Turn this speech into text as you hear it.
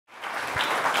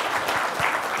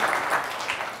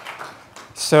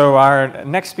So our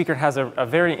next speaker has a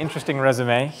very interesting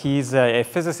resume. He's a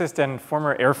physicist and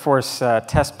former Air Force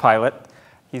test pilot.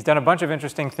 He's done a bunch of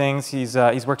interesting things. He's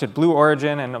worked at Blue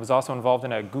Origin and was also involved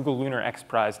in a Google Lunar X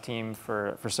Prize team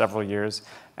for several years.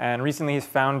 And recently he's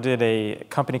founded a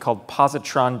company called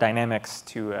Positron Dynamics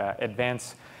to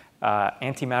advance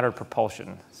antimatter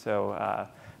propulsion. So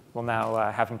we'll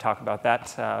now have him talk about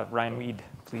that. Ryan Weed,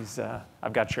 please,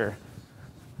 I've got your...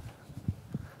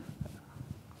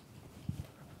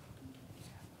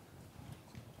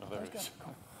 There it is.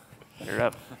 You're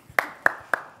up.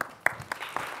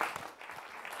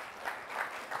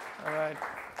 All right.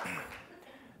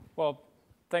 Well,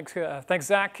 thanks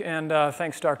Zach, and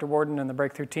thanks Dr. Warden and the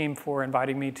Breakthrough team for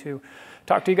inviting me to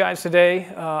talk to you guys today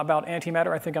about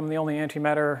antimatter. I think I'm the only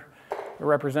antimatter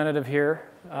representative here.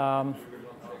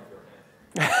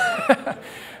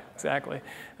 Exactly.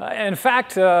 In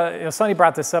fact, Sonny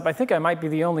brought this up. I think I might be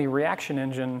the only reaction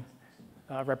engine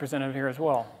representative here as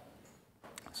well.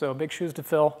 So big shoes to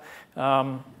fill,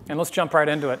 and let's jump right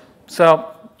into it.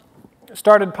 So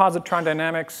started Positron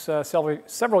Dynamics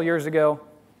several years ago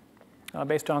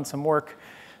based on some work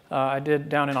I did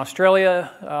down in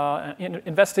Australia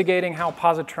investigating how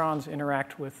positrons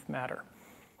interact with matter.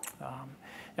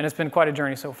 And it's been quite a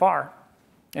journey so far.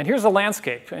 And here's the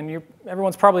landscape, and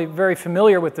everyone's probably very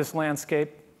familiar with this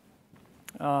landscape.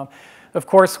 Of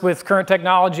course, with current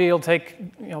technology, it'll take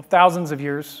thousands of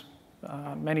years,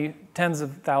 many tens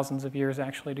of thousands of years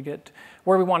actually, to get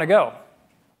where we want to go.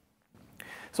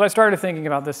 So I started thinking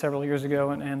about this several years ago,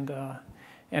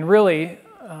 and really,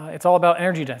 it's all about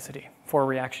energy density for a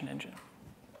reaction engine.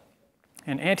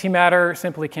 And antimatter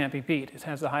simply can't be beat. It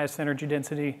has the highest energy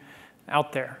density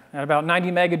out there. At about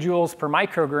 90 megajoules per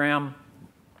microgram,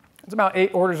 it's about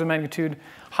 8 orders of magnitude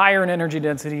higher in energy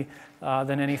density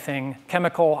than anything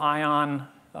chemical, ion,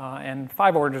 and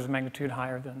 5 orders of magnitude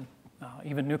higher than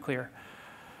even nuclear.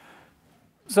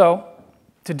 So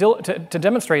to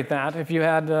demonstrate that, if you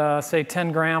had, say,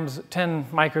 10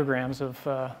 micrograms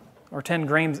of, or 10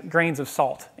 grains of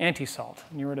salt, anti-salt,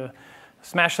 and you were to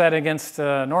smash that against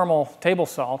normal table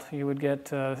salt, you would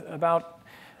get about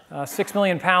 6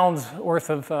 million pounds worth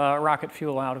of rocket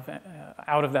fuel out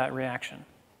of that reaction.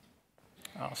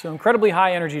 So incredibly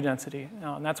high energy density,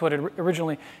 and that's what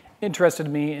originally interested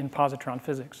me in positron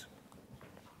physics.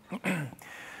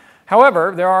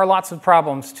 However, there are lots of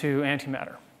problems to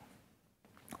antimatter.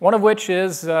 One of which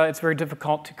is it's very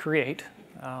difficult to create.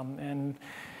 And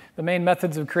the main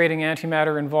methods of creating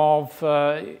antimatter involve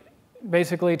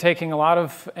basically taking a lot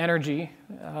of energy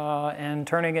and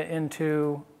turning it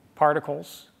into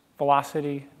particles,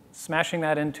 velocity, smashing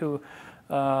that into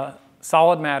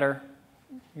solid matter.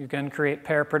 You can create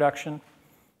pair production,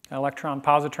 electron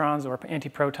positrons or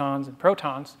antiprotons and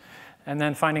protons, and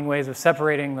then finding ways of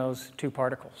separating those two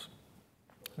particles.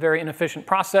 Very inefficient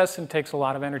process and takes a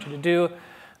lot of energy to do,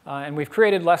 and we've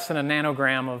created less than a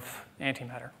nanogram of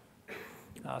antimatter.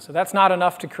 So that's not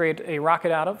enough to create a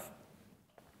rocket out of.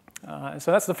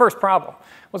 So that's the first problem.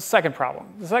 What's the second problem?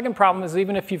 The second problem is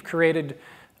even if you've created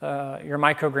your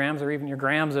micrograms or even your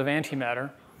grams of antimatter,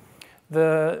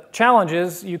 the challenge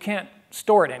is you can't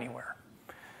store it anywhere.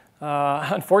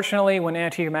 Unfortunately, when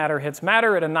antimatter hits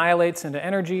matter, it annihilates into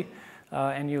energy,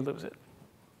 and you lose it.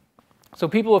 So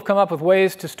people have come up with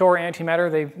ways to store antimatter.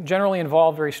 They generally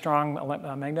involve very strong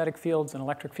magnetic fields and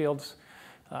electric fields.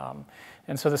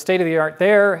 And so the state of the art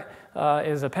there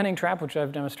is a penning trap, which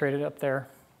I've demonstrated up there.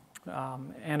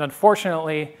 And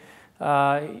unfortunately,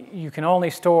 you can only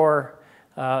store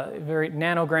very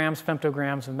nanograms,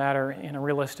 femtograms of matter in a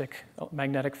realistic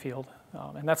magnetic field.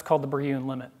 And that's called the Brillouin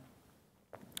limit.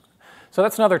 So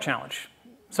that's another challenge.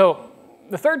 So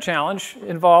the third challenge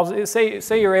involves,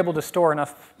 say you're able to store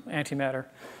enough antimatter.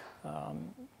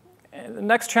 The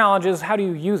next challenge is how do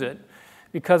you use it?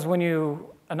 Because when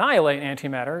you annihilate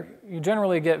antimatter, you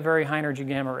generally get very high energy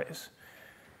gamma rays,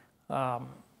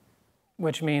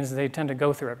 which means they tend to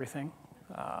go through everything,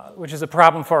 which is a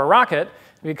problem for a rocket,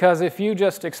 because if you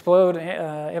just explode, you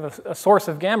have a source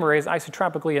of gamma rays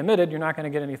isotropically emitted, you're not going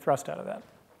to get any thrust out of that.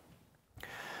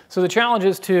 So the challenge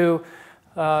is to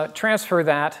transfer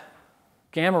that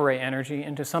gamma ray energy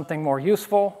into something more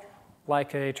useful,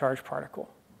 like a charged particle.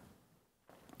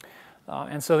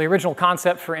 And so the original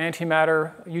concept for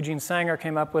antimatter Eugene Sanger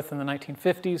came up with in the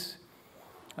 1950s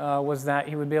was that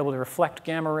he would be able to reflect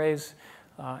gamma rays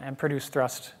and produce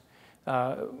thrust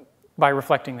by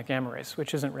reflecting the gamma rays,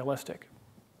 which isn't realistic.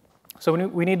 So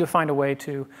we need to find a way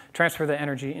to transfer the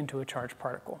energy into a charged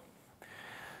particle.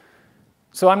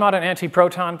 So I'm not an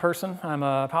anti-proton person. I'm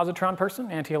a positron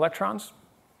person, anti-electrons.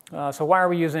 So why are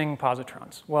we using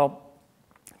positrons? Well,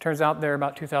 it turns out they're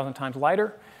about 2,000 times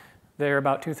lighter they're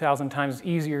about 2,000 times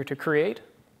easier to create.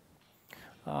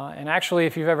 And actually,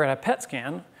 if you've ever had a PET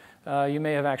scan, you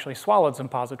may have actually swallowed some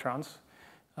positrons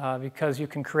because you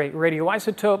can create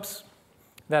radioisotopes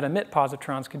that emit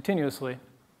positrons continuously.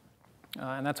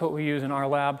 And that's what we use in our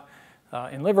lab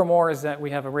in Livermore, is that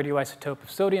we have a radioisotope of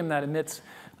sodium that emits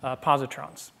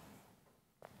positrons.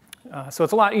 So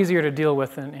it's a lot easier to deal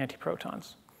with than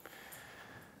antiprotons.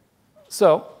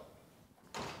 So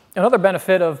another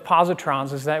benefit of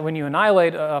positrons is that when you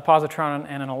annihilate a positron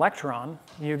and an electron,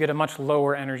 you get a much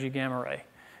lower energy gamma ray,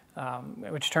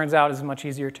 which turns out is much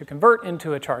easier to convert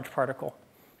into a charged particle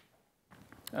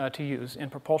to use in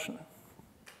propulsion.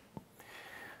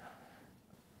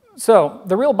 So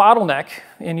the real bottleneck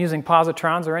in using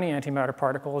positrons or any antimatter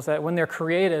particle is that when they're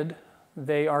created,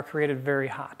 they are created very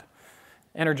hot,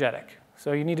 energetic.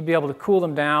 So you need to be able to cool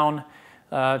them down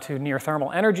to near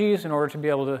thermal energies in order to be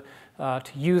able to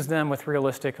use them with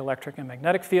realistic electric and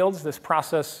magnetic fields. This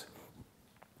process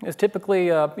is typically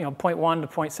 0.1 to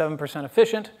 0.7%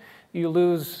 efficient. You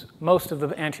lose most of the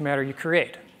antimatter you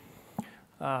create.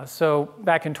 So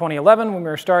back in 2011, when we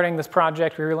were starting this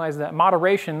project, we realized that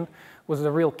moderation was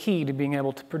the real key to being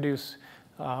able to produce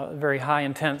a very high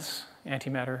intense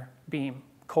antimatter beam,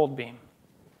 cold beam.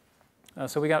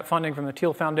 So we got funding from the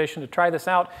Thiel Foundation to try this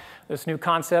out, this new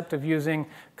concept of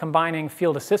combining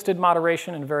field-assisted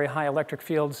moderation and very high electric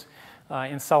fields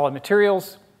in solid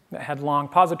materials that had long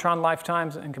positron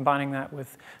lifetimes, and combining that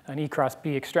with an E cross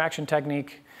B extraction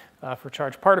technique for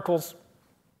charged particles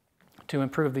to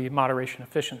improve the moderation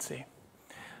efficiency.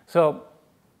 So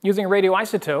using a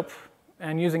radioisotope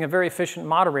and using a very efficient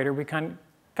moderator, we kind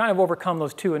of overcome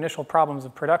those two initial problems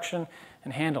of production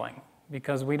and handling,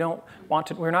 because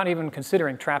we're not even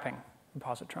considering trapping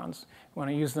positrons. We want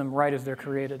to use them right as they're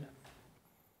created.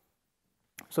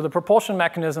 So the propulsion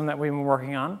mechanism that we've been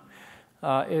working on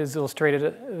is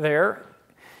illustrated there.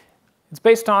 It's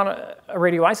based on a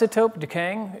radioisotope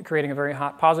decaying, creating a very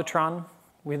hot positron.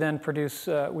 We then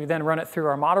run it through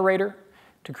our moderator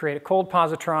to create a cold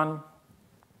positron,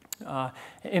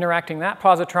 interacting that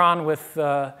positron with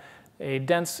a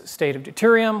dense state of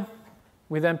deuterium.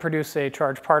 We then produce a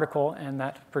charged particle, and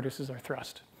that produces our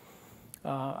thrust.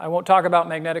 I won't talk about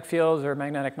magnetic fields or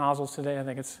magnetic nozzles today. I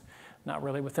think it's not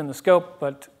really within the scope,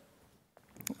 but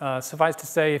suffice to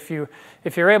say, if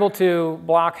you're able to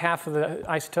block half of the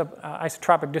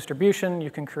isotropic distribution,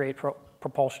 you can create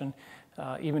propulsion,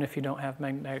 even if you don't have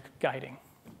magnetic guiding.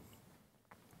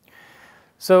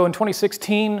 So in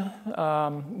 2016,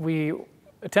 we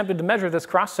attempted to measure this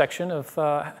cross-section of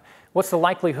what's the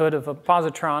likelihood of a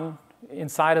positron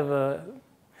inside of a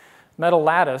metal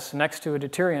lattice next to a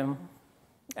deuterium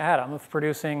atom of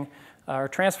producing or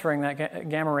transferring that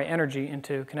gamma ray energy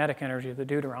into kinetic energy of the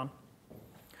deuteron.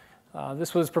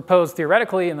 This was proposed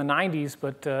theoretically in the 90s,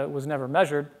 but was never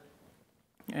measured.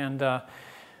 And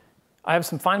I have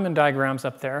some Feynman diagrams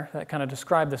up there that kind of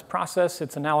describe this process.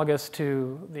 It's analogous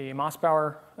to the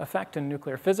Mossbauer effect in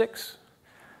nuclear physics.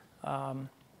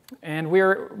 And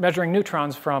we're measuring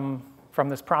neutrons from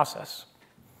this process.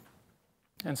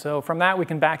 And so from that, we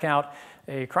can back out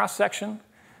a cross-section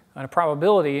and a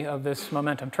probability of this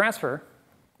momentum transfer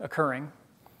occurring.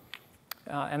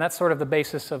 And that's sort of the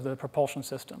basis of the propulsion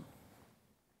system.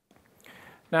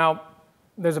 Now,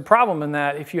 there's a problem in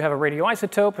that if you have a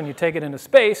radioisotope and you take it into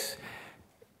space,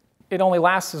 it only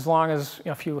lasts as long as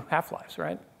a few half-lives,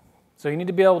 right? So you need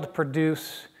to be able to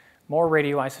produce more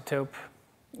radioisotope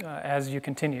as you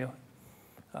continue.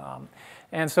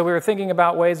 And so we were thinking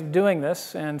about ways of doing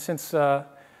this, and since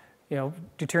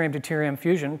deuterium-deuterium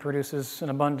fusion produces an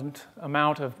abundant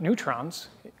amount of neutrons,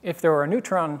 if there were a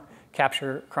neutron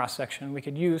capture cross-section we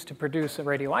could use to produce a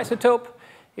radioisotope,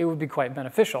 it would be quite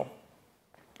beneficial.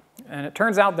 And it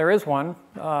turns out there is one,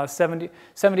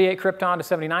 78 krypton to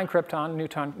 79 krypton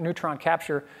neutron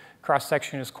capture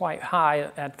cross-section is quite high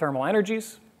at thermal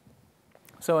energies.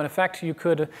 So in effect, you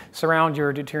could surround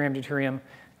your deuterium-deuterium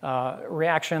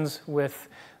reactions with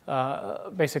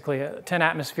basically 10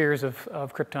 atmospheres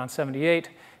of krypton-78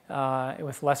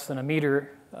 with less than a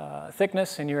meter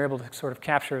thickness, and you're able to sort of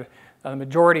capture the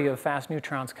majority of fast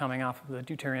neutrons coming off of the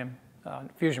deuterium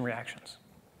fusion reactions.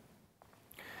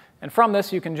 And from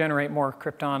this, you can generate more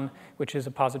krypton, which is a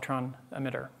positron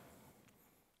emitter.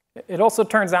 It also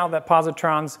turns out that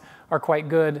positrons are quite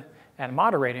good at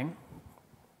moderating,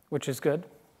 which is good,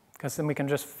 because then we can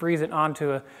just freeze it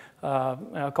onto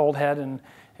a cold head, and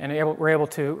we're able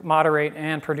to moderate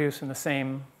and produce in the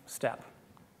same step.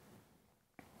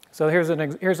 So here's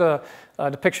a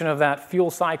depiction of that fuel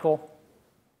cycle,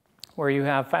 where you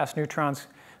have fast neutrons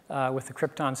with the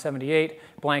krypton-78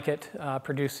 blanket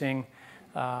producing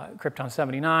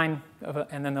krypton-79,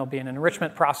 and then there'll be an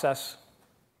enrichment process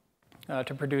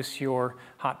to produce your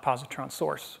hot positron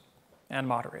source and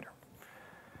moderator.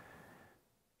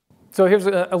 So here's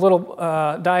a little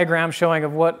diagram showing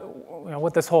of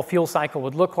what this whole fuel cycle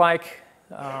would look like.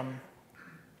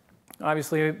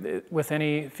 Obviously, with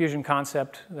any fusion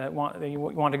concept that you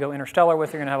want to go interstellar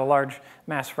with, you're going to have a large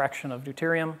mass fraction of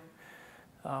deuterium.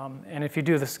 And if you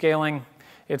do the scaling,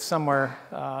 it's somewhere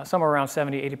around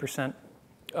 70–80%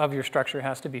 of your structure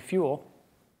has to be fuel.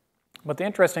 But the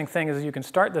interesting thing is you can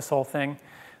start this whole thing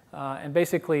and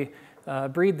basically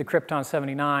breed the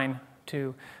krypton-79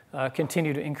 to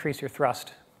continue to increase your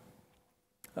thrust.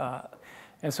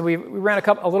 And so we ran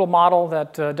a little model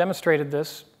that demonstrated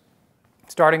this,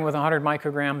 starting with 100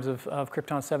 micrograms of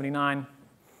krypton-79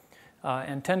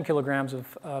 and 10 kilograms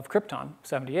of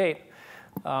krypton-78.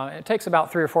 It takes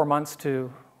about 3 or 4 months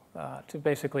to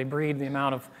basically breed the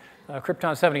amount of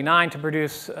krypton-79 to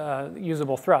produce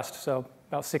usable thrust, so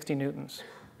about 60 newtons.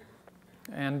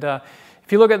 And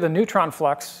if you look at the neutron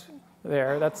flux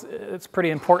there, it's a pretty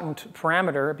important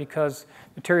parameter because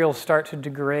materials start to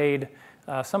degrade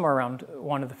somewhere around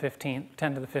 10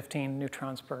 to the 15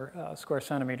 neutrons per square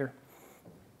centimeter.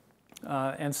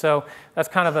 And so that's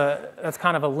kind of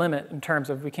a limit in terms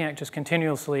of we can't just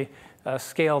continuously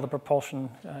scale the propulsion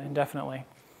indefinitely.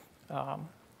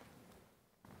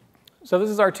 So this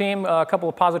is our team, a couple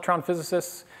of positron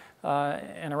physicists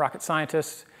and a rocket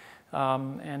scientist.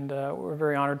 And we're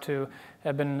very honored to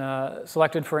have been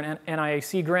selected for an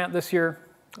NIAC grant this year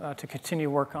to continue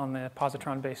work on the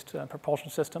positron-based propulsion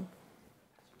system.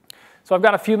 So I've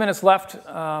got a few minutes left.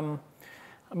 I'm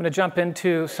going to jump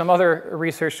into some other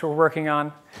research we're working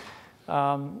on.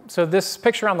 So this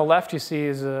picture on the left you see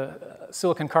is a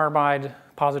silicon carbide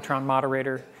positron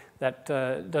moderator that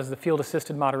does the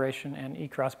field-assisted moderation and E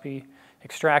cross B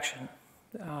extraction.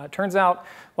 It turns out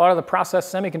a lot of the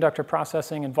semiconductor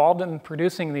processing involved in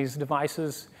producing these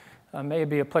devices may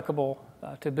be applicable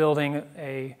to building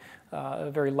a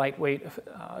very lightweight,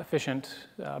 efficient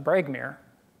Bragg mirror,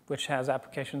 which has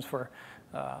applications for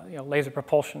laser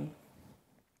propulsion.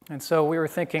 And so we were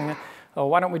thinking, oh,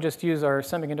 why don't we just use our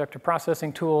semiconductor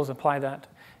processing tools, apply that,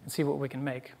 and see what we can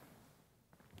make.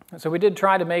 And so we did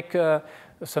try to make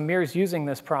some mirrors using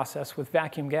this process with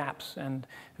vacuum gaps. And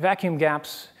vacuum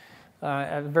gaps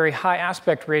at a very high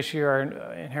aspect ratio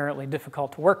are inherently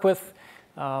difficult to work with.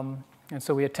 And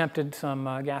so we attempted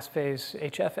some gas phase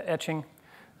HF etching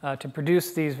to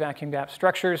produce these vacuum gap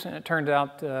structures. And it turned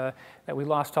out that we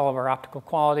lost all of our optical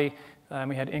quality. And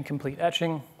we had incomplete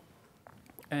etching.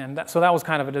 And so that was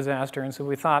kind of a disaster. And so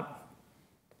we thought,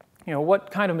 what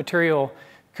kind of material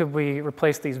could we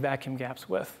replace these vacuum gaps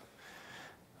with?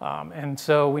 And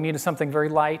so we needed something very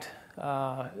light,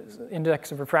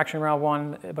 index of refraction around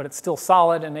 1, but it's still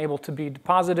solid and able to be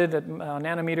deposited at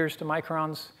nanometers to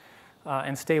microns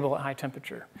and stable at high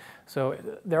temperature. So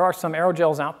there are some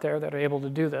aerogels out there that are able to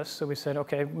do this. So we said,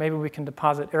 okay, maybe we can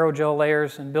deposit aerogel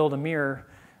layers and build a mirror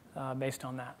based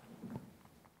on that.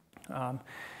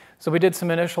 So we did some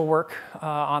initial work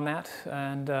on that,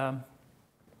 and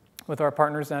with our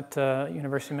partners at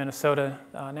University of Minnesota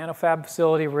nanofab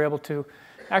facility, we were able to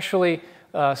actually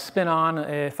spin on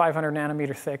a 500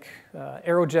 nanometer thick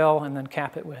aerogel and then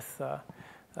cap it with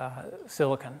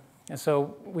silicon. And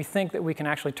so we think that we can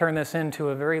actually turn this into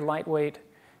a very lightweight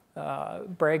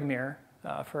Bragg mirror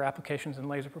for applications in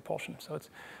laser propulsion. So it's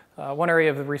one area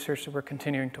of the research that we're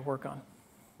continuing to work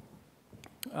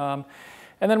on.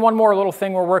 And then one more little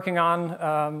thing we're working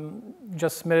on,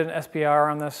 just submitted an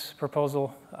SBIR on this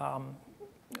proposal.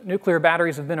 Nuclear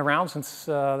batteries have been around since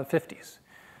the 50s.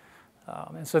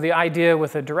 And so the idea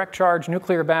with a direct charge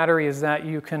nuclear battery is that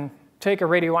you can take a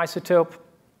radioisotope,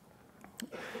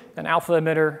 an alpha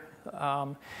emitter,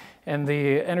 and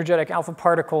the energetic alpha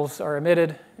particles are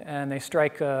emitted, and they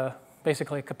strike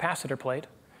basically a capacitor plate.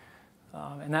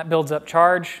 And that builds up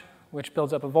charge, which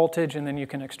builds up a voltage, and then you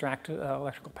can extract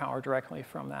electrical power directly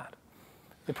from that.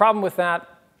 The problem with that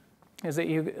is that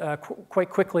you quite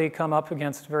quickly come up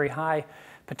against very high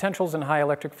potentials and high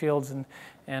electric fields,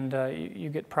 and you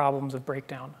get problems of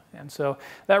breakdown. And so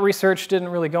that research didn't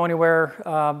really go anywhere.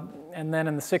 And then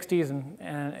in the 60s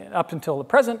and up until the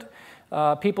present,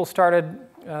 people started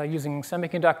using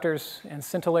semiconductors and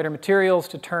scintillator materials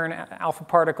to turn alpha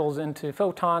particles into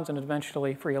photons and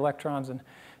eventually free electrons and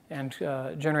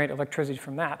generate electricity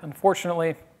from that.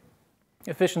 Unfortunately,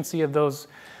 efficiency of those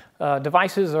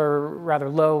devices are rather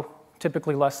low,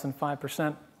 typically less than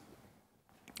 5%.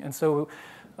 And so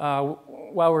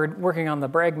while we're working on the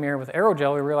Bragg mirror with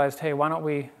aerogel, we realized, hey, why don't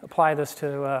we apply this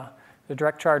to the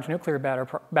direct charge nuclear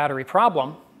battery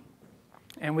problem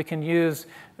And we can use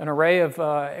an array of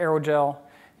aerogel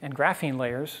and graphene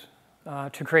layers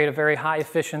to create a very high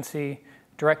efficiency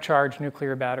direct charge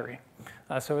nuclear battery.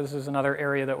 So this is another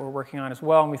area that we're working on as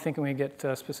well, and we think we can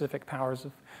get specific powers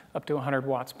of up to 100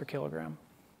 watts per kilogram.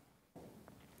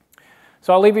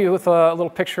 So I'll leave you with a little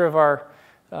picture of our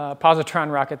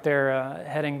positron rocket there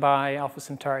heading by Alpha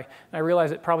Centauri. I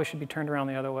realize it probably should be turned around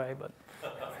the other way, but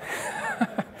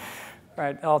all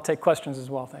right, I'll take questions as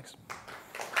well. Thanks.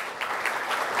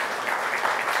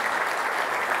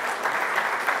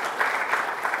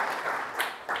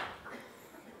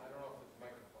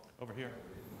 Over here.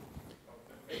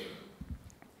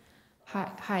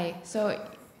 Hi. So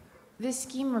this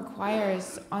scheme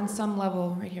requires, on some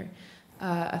level, right here,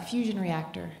 a fusion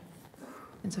reactor.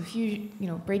 And so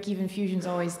break-even fusion is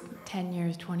always 10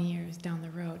 years, 20 years down the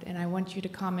road. And I want you to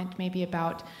comment maybe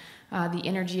about the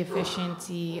energy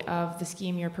efficiency of the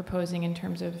scheme you're proposing in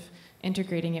terms of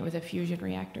integrating it with a fusion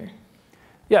reactor.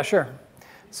 Yeah, sure.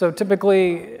 So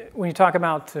typically, when you talk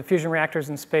about fusion reactors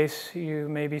in space, you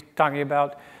may be talking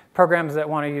about programs that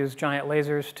want to use giant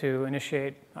lasers to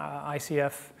initiate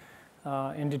ICF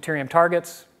in deuterium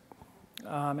targets.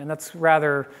 And that's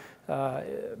rather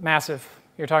massive.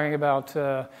 You're talking about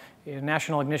a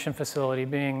National Ignition Facility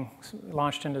being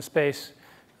launched into space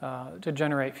to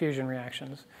generate fusion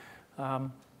reactions.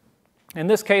 In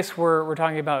this case, we're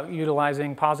talking about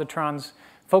utilizing positrons,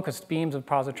 focused beams of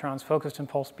positrons, focused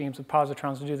impulse beams of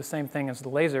positrons to do the same thing as the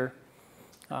laser.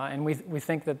 And we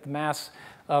think that the mass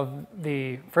of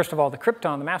first of all, the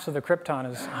krypton, the mass of the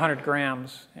krypton is 100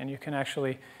 grams, and you can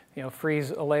actually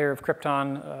freeze a layer of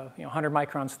krypton 100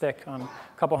 microns thick on a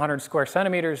couple hundred square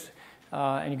centimeters,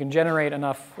 and you can generate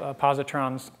enough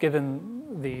positrons,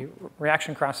 given the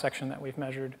reaction cross-section that we've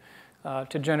measured,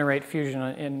 to generate fusion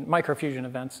in microfusion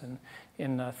events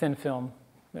in thin film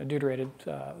deuterated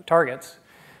targets.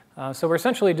 So we're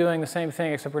essentially doing the same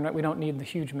thing, except we don't need the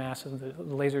huge mass of the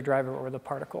laser driver or the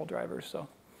particle drivers. So